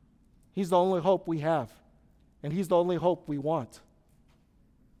 He's the only hope we have, and He's the only hope we want.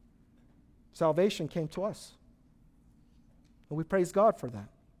 Salvation came to us, and we praise God for that.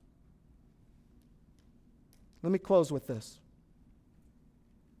 Let me close with this.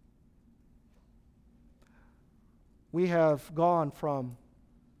 We have gone from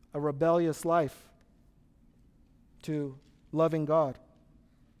a rebellious life to loving God.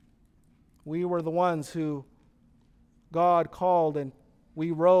 We were the ones who God called, and we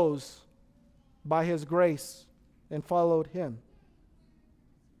rose by His grace and followed Him.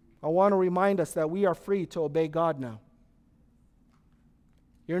 I want to remind us that we are free to obey God now.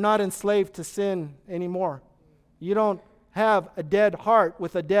 You're not enslaved to sin anymore. You don't have a dead heart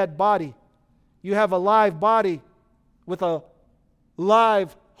with a dead body. You have a live body with a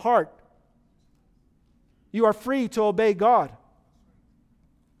live heart. You are free to obey God.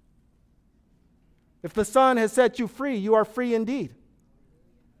 If the Son has set you free, you are free indeed.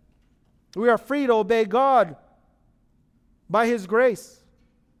 We are free to obey God by His grace.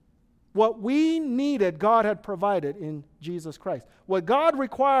 What we needed, God had provided in Jesus Christ. What God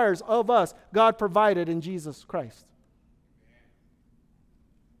requires of us, God provided in Jesus Christ.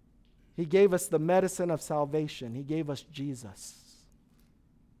 He gave us the medicine of salvation. He gave us Jesus.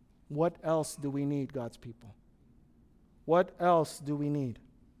 What else do we need, God's people? What else do we need?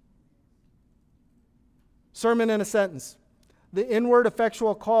 Sermon in a sentence. The inward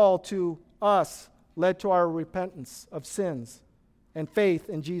effectual call to us led to our repentance of sins and faith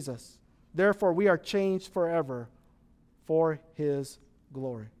in Jesus. Therefore, we are changed forever for His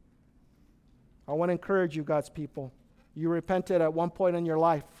glory. I want to encourage you, God's people. You repented at one point in your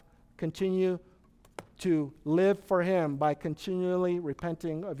life. Continue to live for Him by continually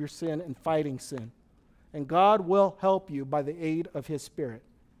repenting of your sin and fighting sin. And God will help you by the aid of His Spirit.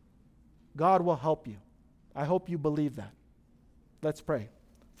 God will help you. I hope you believe that. Let's pray.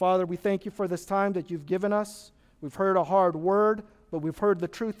 Father, we thank You for this time that You've given us. We've heard a hard word, but we've heard the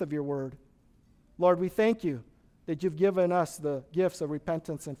truth of Your word. Lord, we thank You that You've given us the gifts of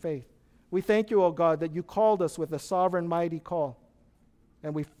repentance and faith. We thank You, O God, that You called us with a sovereign, mighty call,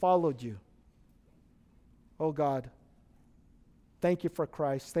 and we followed You. Oh God, thank You for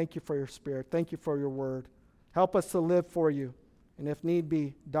Christ. Thank You for Your Spirit. Thank You for Your word. Help us to live for You, and if need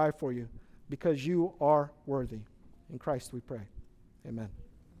be, die for You, because You are worthy. In Christ we pray. Amen.